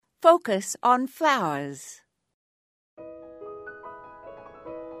Focus on Flowers.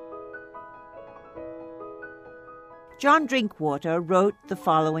 John Drinkwater wrote the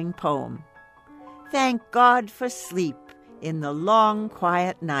following poem. Thank God for sleep in the long,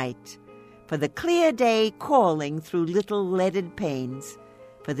 quiet night, for the clear day calling through little leaded panes,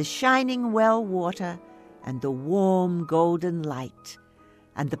 for the shining well water and the warm golden light,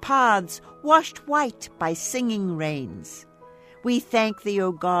 and the paths washed white by singing rains. We thank thee,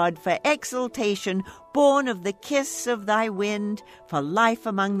 O God, for exultation born of the kiss of thy wind, for life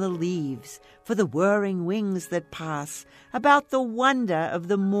among the leaves, for the whirring wings that pass, about the wonder of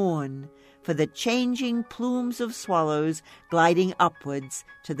the morn, for the changing plumes of swallows gliding upwards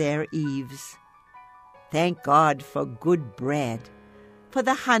to their eaves. Thank God for good bread, for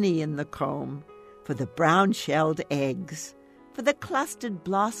the honey in the comb, for the brown-shelled eggs, for the clustered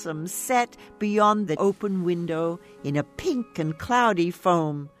blossoms set beyond the open window in a pink and cloudy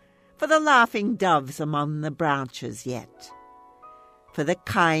foam, for the laughing doves among the branches yet. For the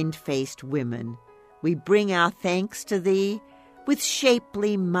kind-faced women, we bring our thanks to thee, with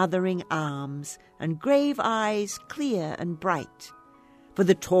shapely mothering arms and grave eyes clear and bright. For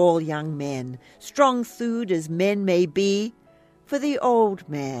the tall young men, strong-thewed as men may be, for the old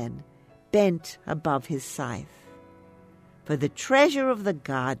man, bent above his scythe. For the treasure of the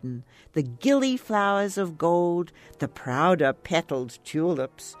garden, the gilly flowers of gold, the prouder petalled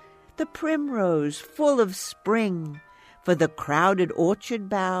tulips, the primrose full of spring, for the crowded orchard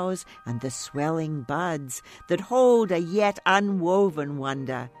boughs and the swelling buds that hold a yet unwoven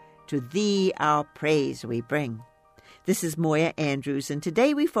wonder, to thee our praise we bring. This is Moya Andrews, and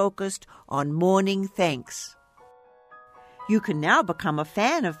today we focused on morning thanks. You can now become a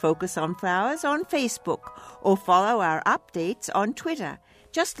fan of Focus on Flowers on Facebook or follow our updates on Twitter.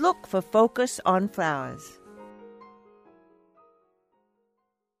 Just look for Focus on Flowers.